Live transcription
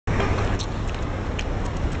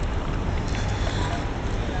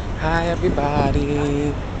Hi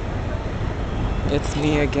everybody, it's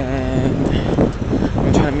me again.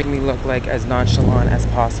 I'm trying to make me look like as nonchalant as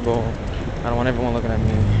possible. I don't want everyone looking at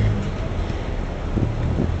me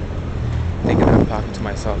thinking I'm talking to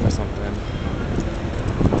myself or something.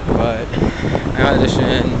 But I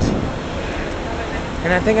auditioned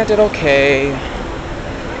and I think I did okay.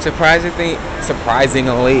 Surprisingly, I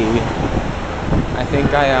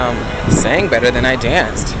think I sang better than I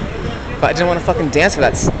danced. But I didn't want to fucking dance for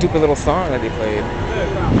that stupid little song that they played.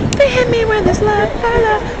 They hit me with this la la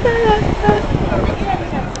la la la.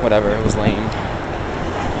 Whatever, it was lame.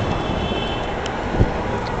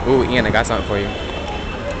 Ooh, Ian, I got something for you.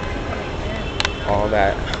 All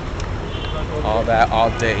that,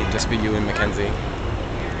 all day, just for you and Mackenzie.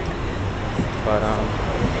 But I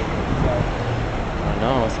don't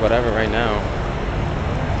know, it's whatever right now.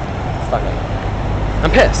 Fuck it.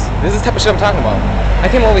 I'm pissed. This is the type of shit I'm talking about. I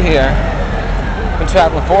came over here, been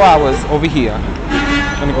traveling 4 hours over here.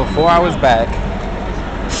 I'm gonna go 4 hours back.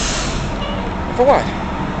 For what?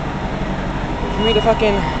 For me to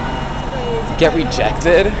fucking get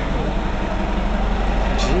rejected?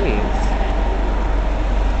 Jeez.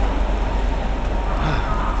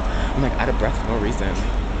 I'm like out of breath for no reason.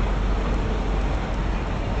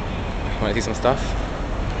 Wanna see some stuff?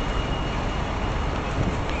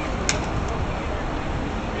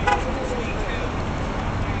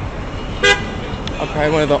 I'm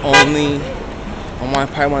probably one of the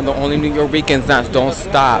only New Yorkers that don't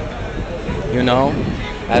stop. You know?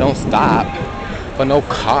 I don't stop. For no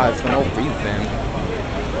cause, for no reason.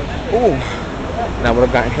 Ooh. And I would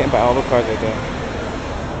have gotten hit by all the cars right there.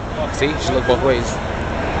 See? You should look both ways.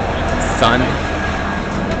 Son.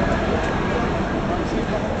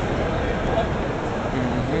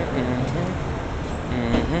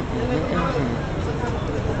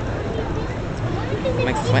 I'm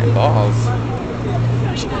like sweating balls.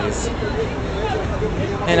 Jeez.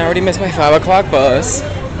 And I already missed my 5 o'clock bus.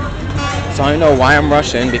 So I don't know why I'm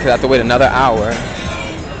rushing because I have to wait another hour.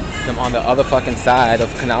 I'm on the other fucking side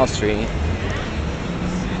of Canal Street.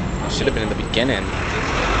 I should have been in the beginning.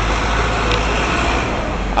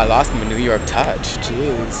 I lost my New York touch.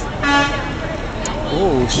 Jeez.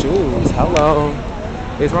 Ooh, shoes. Hello.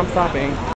 Here's where I'm stopping.